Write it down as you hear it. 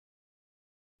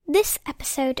This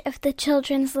episode of the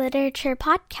Children's Literature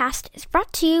Podcast is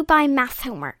brought to you by Math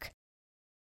Homework.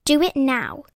 Do it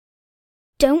now.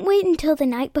 Don't wait until the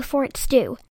night before it's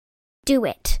due. Do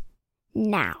it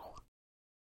now.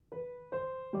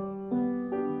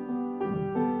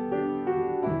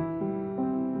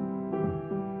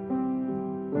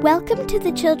 Welcome to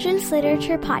the Children's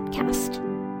Literature Podcast.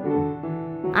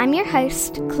 I'm your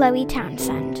host, Chloe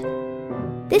Townsend.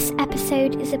 This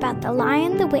episode is about The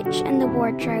Lion, the Witch, and the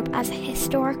Wardrobe as a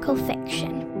historical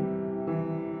fiction.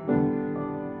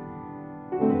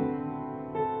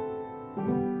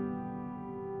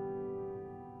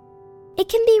 It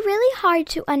can be really hard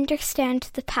to understand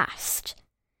the past.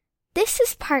 This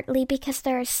is partly because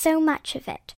there is so much of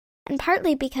it, and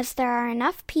partly because there are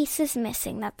enough pieces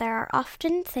missing that there are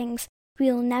often things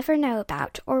we'll never know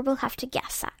about or will have to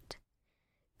guess at.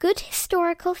 Good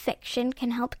historical fiction can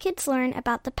help kids learn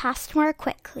about the past more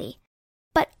quickly,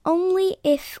 but only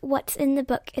if what's in the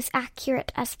book is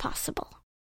accurate as possible.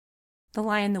 The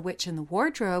Lion, the Witch, and the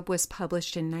Wardrobe was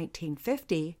published in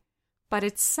 1950, but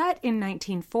it's set in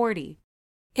 1940.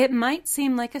 It might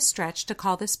seem like a stretch to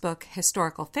call this book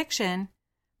historical fiction,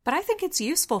 but I think it's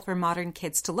useful for modern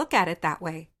kids to look at it that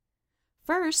way.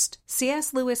 First,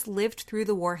 C.S. Lewis lived through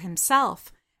the war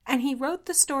himself, and he wrote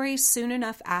the stories soon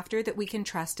enough after that we can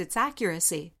trust its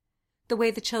accuracy. The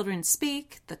way the children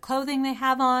speak, the clothing they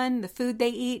have on, the food they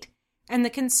eat, and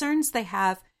the concerns they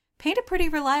have paint a pretty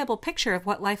reliable picture of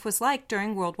what life was like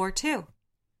during World War II.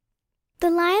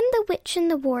 The Lion, the Witch, and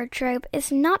the Wardrobe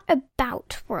is not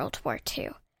about World War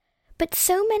II, but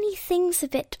so many things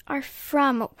of it are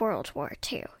from World War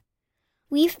II.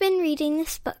 We've been reading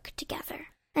this book together.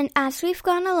 And as we've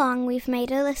gone along, we've made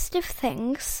a list of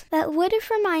things that would have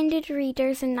reminded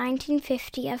readers in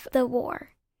 1950 of the war.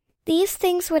 These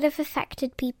things would have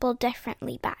affected people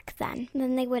differently back then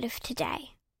than they would have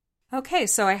today. Okay,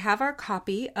 so I have our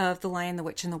copy of The Lion, the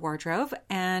Witch, and the Wardrobe,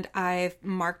 and I've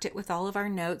marked it with all of our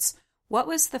notes. What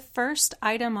was the first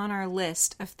item on our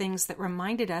list of things that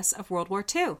reminded us of World War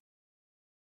II?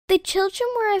 The children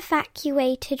were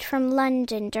evacuated from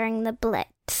London during the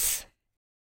Blitz.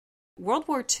 World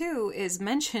War II is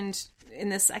mentioned in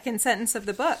the second sentence of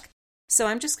the book, so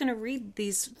I'm just going to read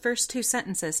these first two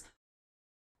sentences.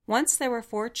 Once there were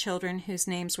 4 children whose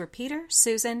names were Peter,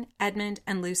 Susan, Edmund,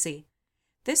 and Lucy.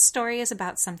 This story is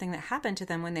about something that happened to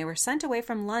them when they were sent away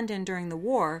from London during the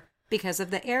war because of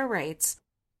the air raids.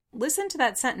 Listen to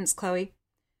that sentence, Chloe.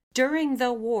 During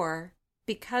the war,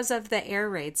 because of the air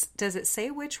raids. Does it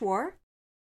say which war?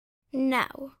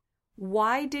 No.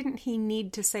 Why didn't he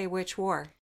need to say which war?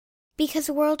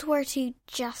 Because World War II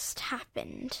just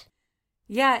happened.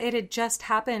 Yeah, it had just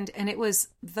happened, and it was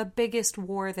the biggest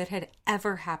war that had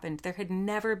ever happened. There had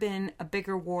never been a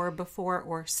bigger war before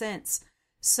or since.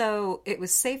 So it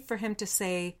was safe for him to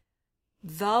say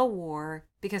the war,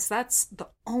 because that's the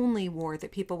only war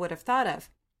that people would have thought of.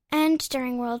 And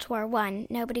during World War I,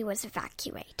 nobody was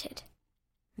evacuated.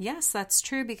 Yes, that's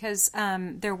true, because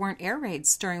there weren't air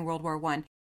raids during World War I.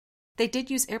 They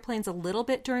did use airplanes a little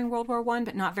bit during World War I,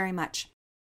 but not very much.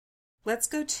 Let's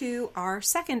go to our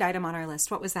second item on our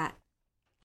list. What was that?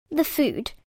 The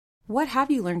food. What have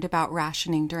you learned about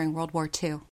rationing during World War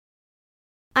II?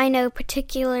 I know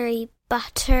particularly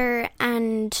butter,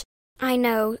 and I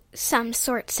know some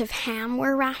sorts of ham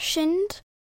were rationed.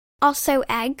 Also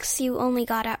eggs. You only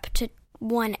got up to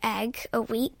 1 egg a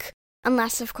week,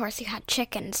 unless, of course, you had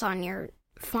chickens on your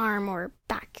farm or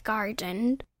back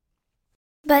garden.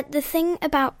 But the thing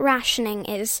about rationing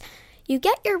is you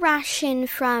get your ration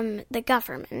from the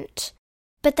government,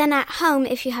 but then at home,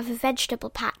 if you have a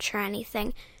vegetable patch or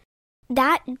anything,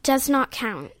 that does not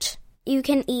count. You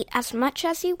can eat as much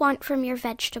as you want from your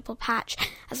vegetable patch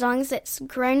as long as it's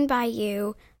grown by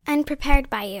you and prepared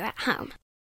by you at home.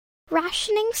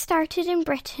 Rationing started in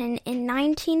Britain in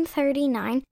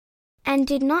 1939 and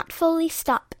did not fully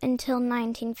stop until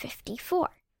 1954.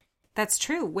 That's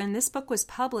true. When this book was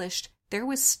published, there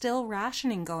was still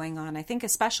rationing going on. I think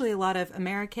especially a lot of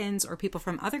Americans or people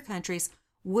from other countries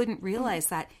wouldn't realize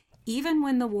that. Even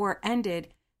when the war ended,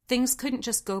 things couldn't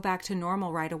just go back to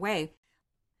normal right away.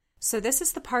 So this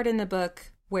is the part in the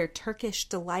book where Turkish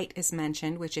Delight is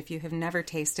mentioned, which if you have never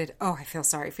tasted, oh, I feel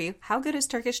sorry for you. How good is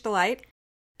Turkish Delight?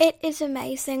 It is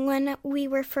amazing. When we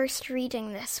were first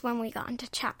reading this, when we got into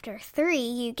chapter 3,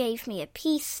 you gave me a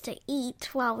piece to eat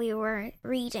while we were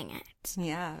reading it.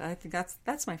 Yeah, I think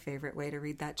that's my favorite way to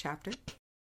read that chapter.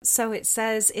 So it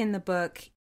says in the book,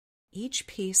 each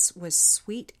piece was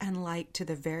sweet and light to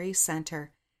the very center,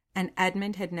 and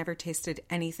Edmund had never tasted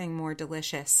anything more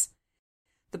delicious.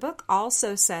 The book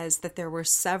also says that there were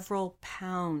several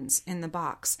pounds in the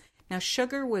box. Now,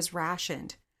 sugar was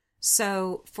rationed,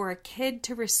 So for a kid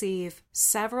to receive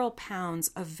several pounds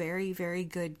of very, very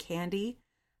good candy,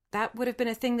 that would have been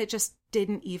a thing that just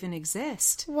didn't even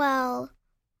exist. Well,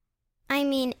 I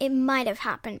mean, it might have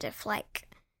happened if, like,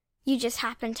 you just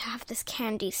happened to have this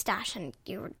candy stash and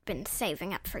you've been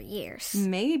saving up for years.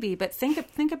 Maybe, but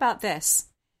think about this.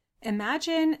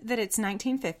 Imagine that it's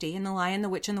 1950 and The Lion, the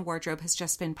Witch, and the Wardrobe has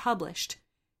just been published.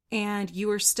 And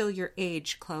you are still your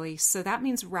age, Chloe. So that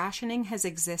means rationing has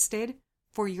existed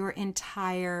for your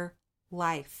entire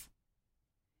life.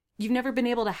 You've never been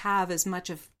able to have as much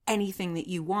of anything that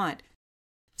you want.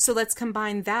 So let's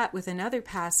combine that with another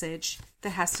passage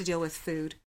that has to deal with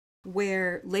food,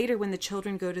 where later when the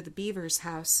children go to the beaver's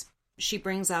house, she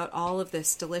brings out all of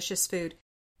this delicious food.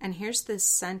 And here's this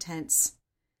sentence: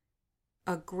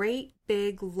 a great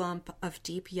big lump of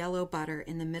deep yellow butter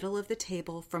in the middle of the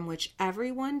table, from which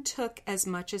everyone took as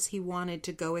much as he wanted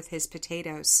to go with his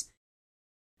potatoes.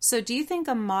 So do you think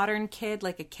a modern kid,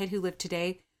 like a kid who lived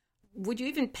today, would you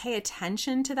even pay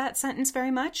attention to that sentence very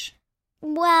much?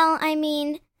 Well, I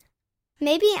mean,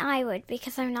 maybe I would,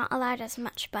 because I'm not allowed as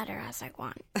much butter as I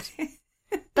want.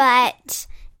 But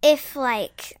if,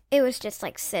 like, it was just,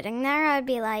 like, sitting there, I'd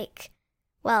be like,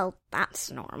 well,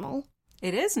 that's normal.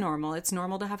 It is normal. It's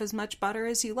normal to have as much butter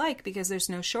as you like because there's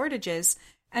no shortages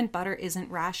and butter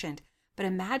isn't rationed. But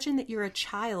imagine that you're a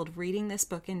child reading this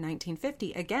book in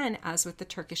 1950. Again, as with the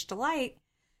Turkish Delight,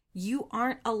 you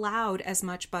aren't allowed as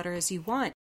much butter as you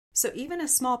want. So even a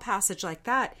small passage like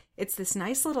that, it's this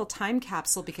nice little time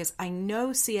capsule, because I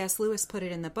know C.S. Lewis put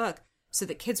it in the book so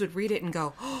that kids would read it and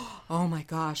go, oh my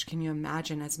gosh, can you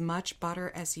imagine as much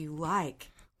butter as you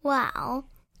like? Well,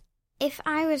 if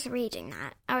I was reading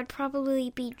that, I would probably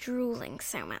be drooling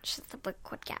so much that the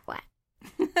book would get wet.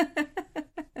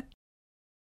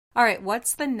 All right,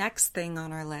 what's the next thing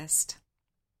on our list?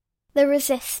 The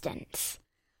Resistance.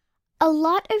 A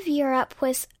lot of Europe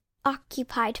was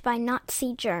occupied by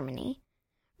Nazi Germany.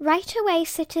 Right away,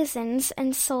 citizens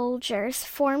and soldiers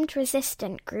formed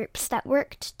resistant groups that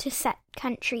worked to set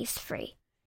countries free.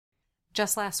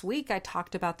 Just last week, I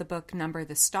talked about the book Number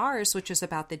the Stars, which is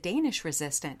about the Danish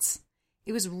resistance.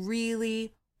 It was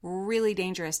really, really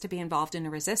dangerous to be involved in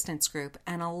a resistance group,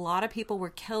 and a lot of people were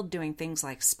killed doing things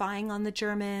like spying on the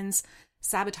Germans,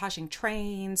 sabotaging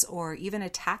trains, or even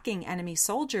attacking enemy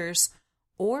soldiers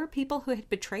or people who had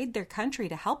betrayed their country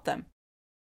to help them.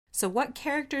 So what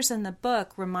characters in the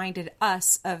book reminded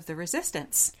us of the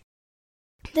resistance?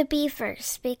 The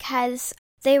beavers, because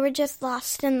they were just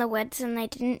lost in the woods and they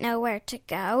didn't know where to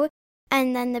go.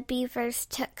 And then the beavers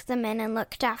took them in and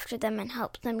looked after them and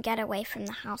helped them get away from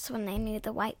the house when they knew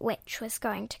the White Witch was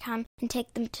going to come and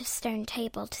take them to Stone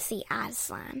Table to see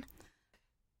Aslan.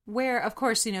 Where, of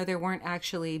course, there weren't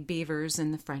actually beavers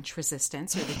in the French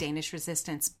resistance or the Danish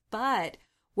resistance, but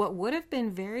what would have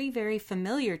been very, very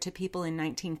familiar to people in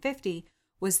 1950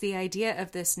 was the idea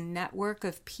of this network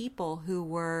of people who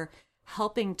were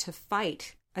helping to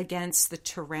fight against the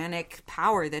tyrannic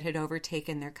power that had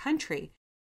overtaken their country.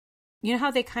 You know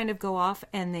how they kind of go off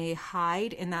and they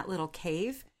hide in that little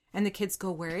cave? And the kids go,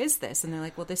 where is this? And they're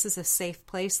like, well, this is a safe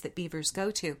place that beavers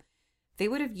go to. They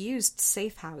would have used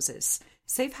safe houses.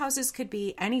 Safe houses could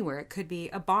be anywhere. It could be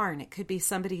a barn. It could be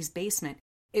somebody's basement.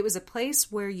 It was a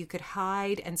place where you could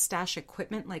hide and stash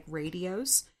equipment like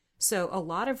radios. So a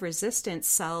lot of resistance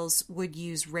cells would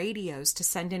use radios to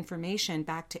send information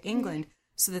back to England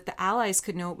so that the Allies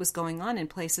could know what was going on in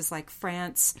places like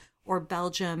France or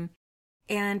Belgium.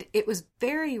 And it was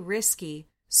very risky.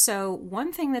 So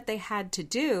one thing that they had to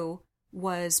do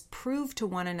was prove to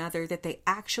one another that they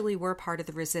actually were part of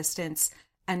the resistance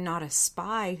and not a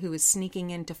spy who was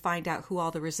sneaking in to find out who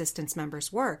all the resistance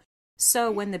members were.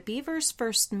 So when the beavers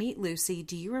first meet Lucy,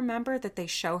 do you remember that they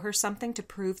show her something to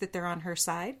prove that they're on her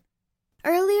side?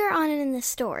 Earlier on in the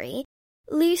story,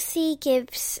 Lucy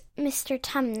gives Mr.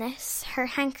 Tumnus her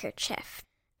handkerchief.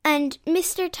 And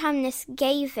Mr. Tumnus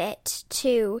gave it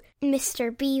to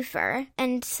Mr. Beaver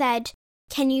and said,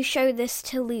 can you show this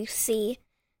to Lucy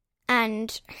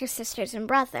and her sisters and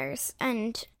brothers?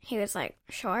 And he was like,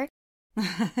 sure.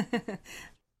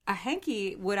 A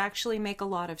hanky would actually make a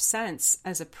lot of sense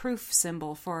as a proof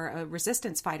symbol for a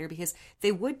resistance fighter, because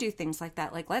they would do things like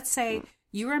that. Like, let's say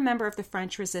you were a member of the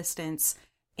French resistance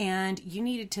and you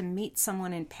needed to meet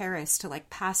someone in Paris to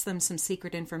pass them some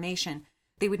secret information.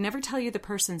 They would never tell you the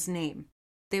person's name.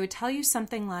 They would tell you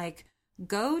something like,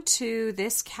 go to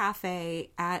this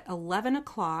cafe at 11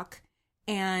 o'clock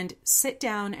and sit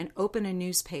down and open a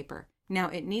newspaper. Now,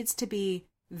 it needs to be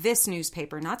this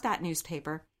newspaper, not that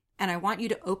newspaper. And I want you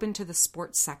to open to the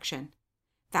sports section.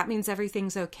 That means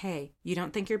everything's okay. You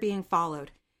don't think you're being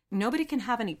followed. nobody can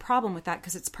have any problem with that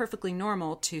because it's perfectly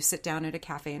normal to sit down at a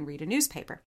cafe and read a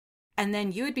newspaper. And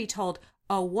then you would be told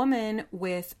a woman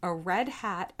with a red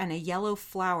hat and a yellow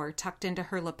flower tucked into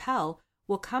her lapel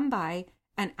will come by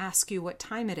and ask you what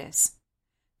time it is.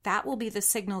 That will be the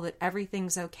signal that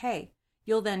everything's okay.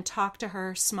 You'll then talk to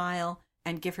her, smile,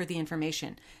 and give her the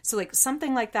information. So like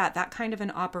something like that, that kind of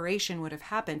an operation would have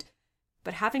happened.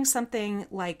 But having something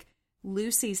like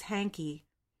Lucy's hanky,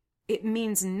 it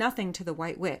means nothing to the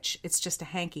White Witch. It's just a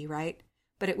hanky, right?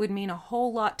 But it would mean a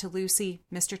whole lot to Lucy,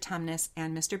 Mr. Tumnus,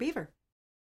 and Mr. Beaver.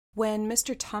 When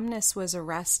Mr. Tumnus was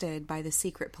arrested by the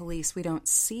secret police, we don't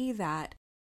see that.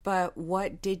 But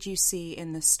what did you see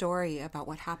in the story about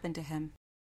what happened to him?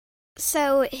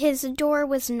 So his door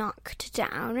was knocked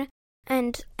down,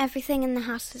 and everything in the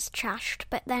house was trashed,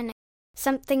 but then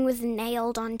something was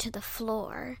nailed onto the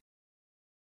floor.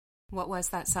 What was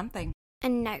that something? A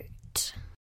note.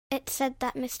 It said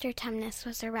that Mr. Tumnus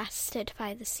was arrested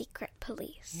by the secret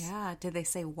police. Yeah, did they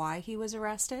say why he was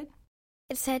arrested?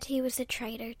 It said he was a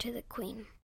traitor to the Queen.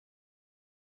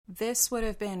 This would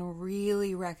have been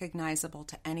really recognizable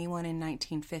to anyone in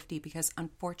 1950 because,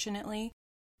 unfortunately,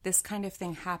 this kind of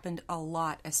thing happened a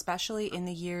lot, especially in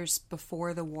the years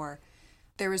before the war.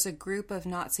 There was a group of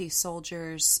Nazi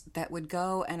soldiers that would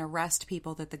go and arrest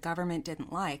people that the government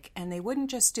didn't like, and they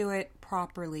wouldn't just do it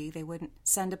properly. They wouldn't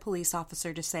send a police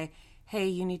officer to say, hey,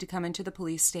 you need to come into the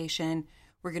police station.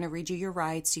 We're going to read you your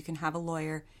rights. You can have a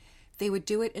lawyer. They would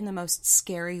do it in the most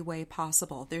scary way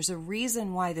possible. There's a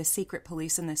reason why the secret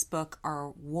police in this book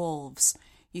are wolves.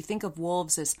 You think of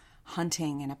wolves as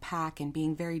hunting in a pack and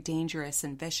being very dangerous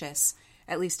and vicious,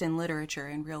 at least in literature.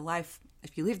 In real life,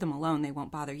 if you leave them alone, they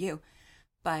won't bother you.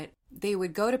 But they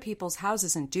would go to people's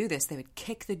houses and do this. They would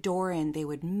kick the door in. They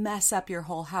would mess up your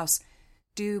whole house.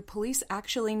 Do police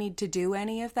actually need to do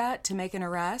any of that to make an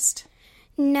arrest?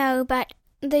 No, but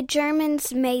the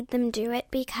Germans made them do it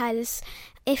because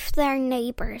if their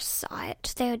neighbors saw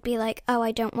it, they would be like, oh,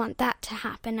 I don't want that to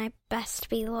happen. I best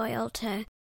be loyal to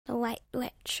the White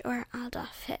Witch or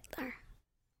Adolf Hitler.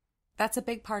 That's a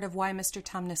big part of why Mr.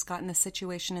 Tumnus got in the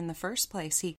situation in the first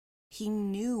place. He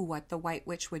knew what the White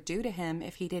Witch would do to him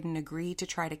if he didn't agree to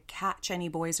try to catch any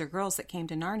boys or girls that came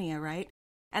to Narnia, right?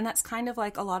 And that's kind of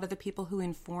like a lot of the people who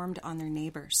informed on their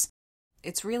neighbors.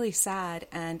 It's really sad,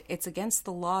 and it's against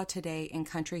the law today in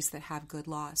countries that have good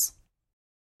laws.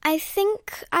 I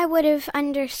think I would have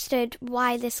understood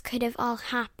why this could have all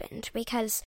happened,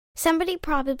 because somebody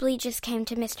probably just came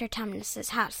to Mr. Tumnus's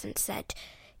house and said,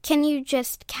 can you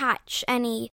just catch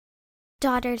any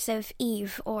daughters of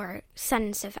Eve or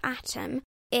sons of Atom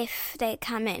if they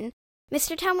come in?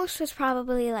 Mr. Tumnus was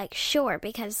probably like, sure,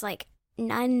 because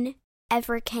none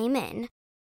ever came in.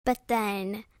 But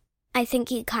then I think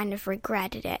he kind of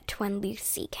regretted it when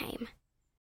Lucy came.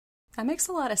 That makes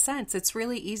a lot of sense. It's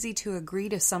really easy to agree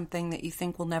to something that you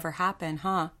think will never happen,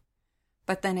 huh?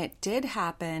 But then it did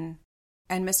happen,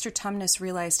 and Mr. Tumnus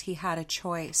realized he had a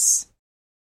choice.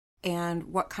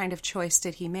 And what kind of choice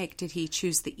did he make? Did he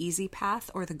choose the easy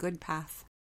path or the good path?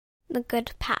 The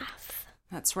good path.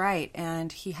 That's right.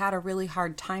 And he had a really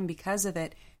hard time because of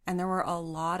it. And there were a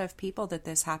lot of people that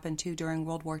this happened to during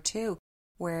World War II,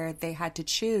 where they had to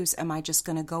choose, am I just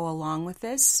going to go along with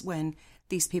this when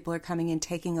these people are coming and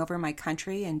taking over my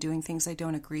country and doing things I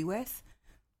don't agree with?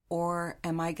 Or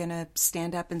am I going to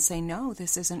stand up and say, no,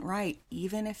 this isn't right,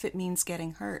 even if it means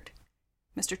getting hurt?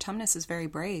 Mr. Tumnus is very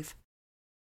brave.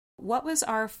 What was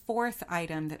our fourth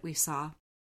item that we saw?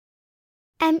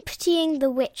 Emptying the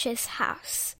witch's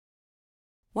house.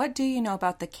 What do you know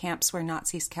about the camps where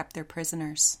Nazis kept their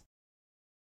prisoners?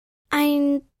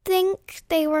 I think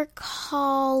they were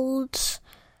called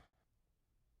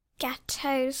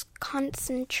ghettos,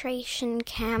 concentration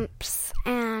camps,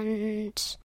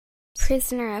 and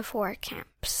prisoner of war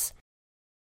camps.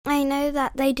 I know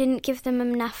that they didn't give them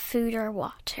enough food or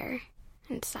water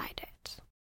inside it.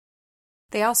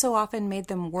 They also often made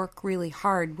them work really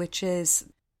hard, which is,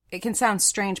 it can sound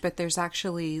strange, but there's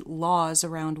actually laws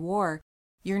around war.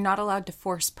 You're not allowed to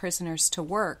force prisoners to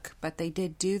work, but they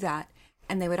did do that,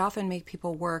 and they would often make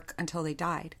people work until they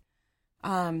died.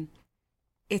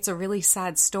 It's a really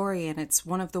sad story, and it's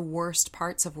one of the worst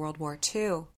parts of World War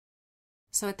II.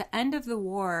 So at the end of the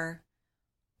war,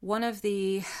 one of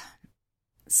the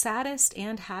saddest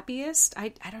and happiest,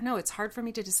 I don't know, it's hard for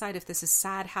me to decide if this is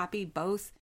sad, happy,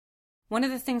 both. One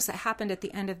of the things that happened at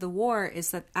the end of the war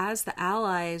is that as the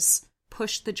Allies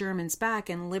pushed the Germans back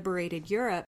and liberated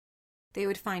Europe, they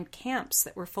would find camps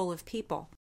that were full of people.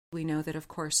 We know that, of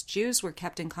course, Jews were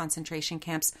kept in concentration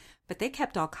camps, but they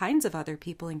kept all kinds of other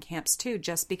people in camps too,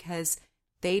 just because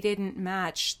They didn't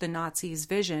match the Nazis'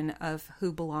 vision of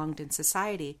who belonged in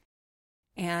society.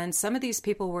 And some of these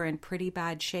people were in pretty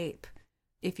bad shape.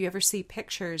 If you ever see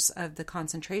pictures of the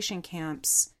concentration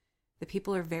camps, the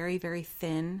people are very, very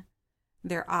thin.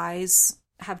 Their eyes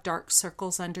have dark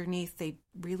circles underneath. They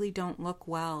really don't look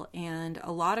well. And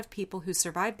a lot of people who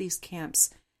survived these camps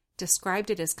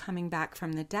described it as coming back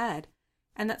from the dead.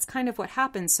 And that's kind of what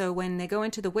happened. So when they go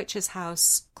into the witch's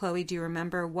house, Chloe, do you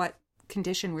remember what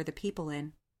condition were the people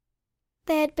in?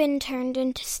 They had been turned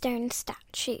into stone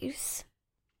statues.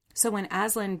 So when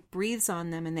Aslan breathes on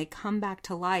them and they come back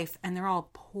to life and they're all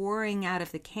pouring out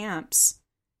of the camps,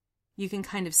 you can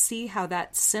kind of see how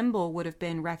that symbol would have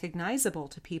been recognizable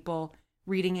to people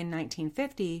reading in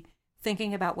 1950,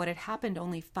 thinking about what had happened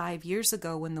only 5 years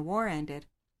ago when the war ended.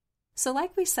 So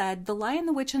like we said, The Lion,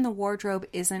 the Witch, and the Wardrobe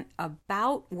isn't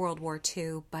about World War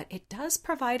II, but it does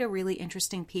provide a really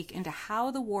interesting peek into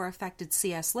how the war affected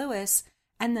C.S. Lewis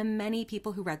and the many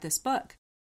people who read this book.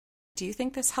 Do you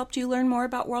think this helped you learn more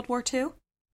about World War II?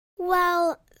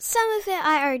 Well, some of it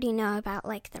I already know about,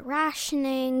 like the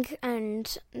rationing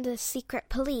and the secret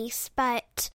police,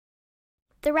 but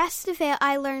the rest of it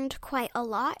I learned quite a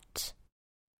lot.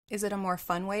 Is it a more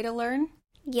fun way to learn?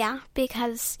 Yeah,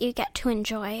 because you get to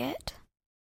enjoy it.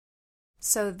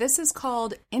 So this is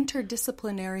called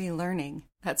interdisciplinary learning.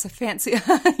 That's a fancy,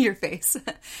 your face.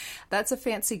 That's a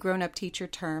fancy grown-up teacher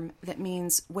term that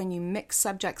means when you mix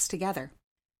subjects together.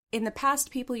 In the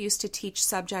past, people used to teach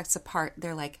subjects apart.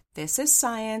 They're like, this is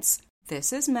science,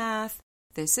 this is math,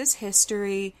 this is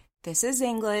history, this is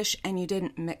English, and you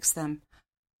didn't mix them.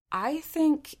 I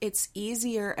think it's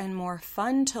easier and more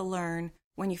fun to learn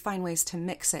when you find ways to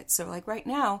mix it. So like right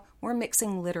now, we're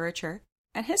mixing literature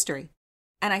and history.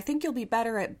 And I think you'll be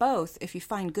better at both if you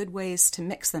find good ways to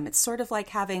mix them. It's sort of like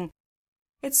having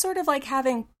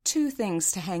two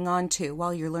things to hang on to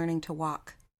while you're learning to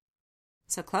walk.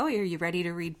 So Chloe, are you ready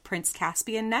to read Prince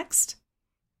Caspian next?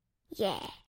 Yeah.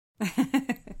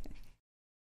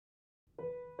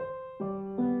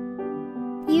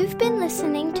 You've been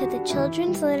listening to the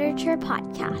Children's Literature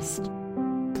Podcast.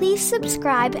 Please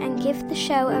subscribe and give the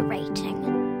show a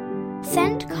rating.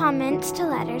 Send comments to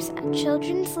letters at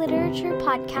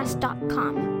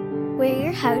children'sliteraturepodcast.com. We're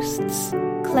your hosts,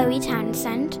 Chloe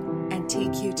Townsend and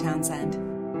TQ Townsend.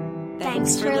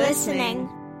 Thanks for listening.